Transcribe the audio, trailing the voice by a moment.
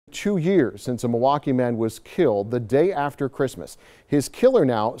2 years since a Milwaukee man was killed the day after Christmas. His killer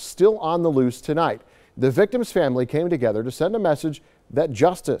now still on the loose tonight. The victim's family came together to send a message that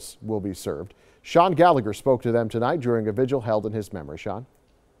justice will be served. Sean Gallagher spoke to them tonight during a vigil held in his memory. Sean?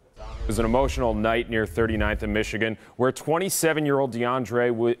 It was an emotional night near 39th in Michigan where 27-year-old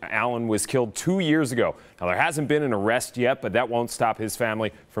DeAndre Allen was killed 2 years ago. Now, there hasn't been an arrest yet, but that won't stop his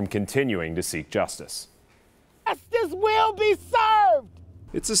family from continuing to seek justice. Justice will be served.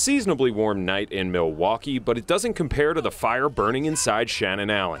 It's a seasonably warm night in Milwaukee, but it doesn't compare to the fire burning inside Shannon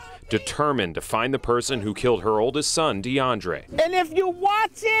Allen, determined to find the person who killed her oldest son, DeAndre. And if you're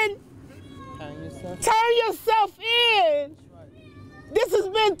watching, turn yourself in. This has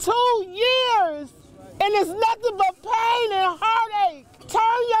been 2 years, and it's nothing but pain and heartache.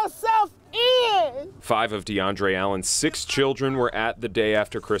 Turn yourself in. 5 of DeAndre Allen's 6 children were at the day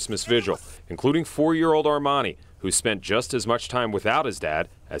after Christmas vigil, including 4-year-old Armani, who spent just as much time without his dad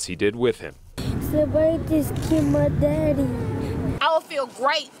as he did with him. Somebody just killed my daddy. I will feel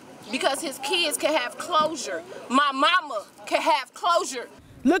great because his kids can have closure. My mama can have closure.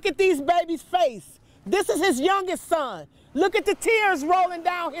 Look at these babies' face. This is his youngest son. Look at the tears rolling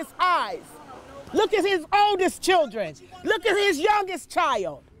down his eyes. Look at his oldest children. Look at his youngest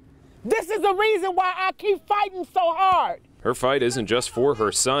child. This is the reason why I keep fighting so hard. Her fight isn't just for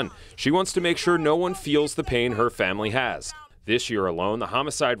her son. She wants to make sure no one feels the pain her family has. This year alone, the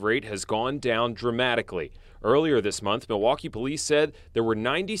homicide rate has gone down dramatically. Earlier this month, Milwaukee police said there were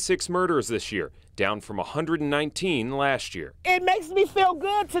 96 murders this year, down from 119 last year. It makes me feel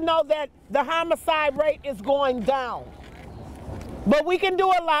good to know that the homicide rate is going down. But we can do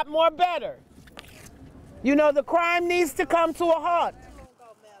a lot more better. You know, the crime needs to come to a halt.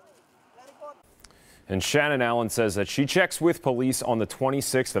 And Shannon Allen says that she checks with police on the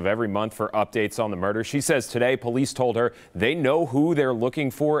 26th of every month for updates on the murder. She says today police told her they know who they're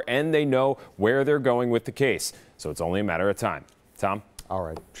looking for and they know where they're going with the case. So it's only a matter of time. Tom? All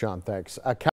right, Sean, thanks.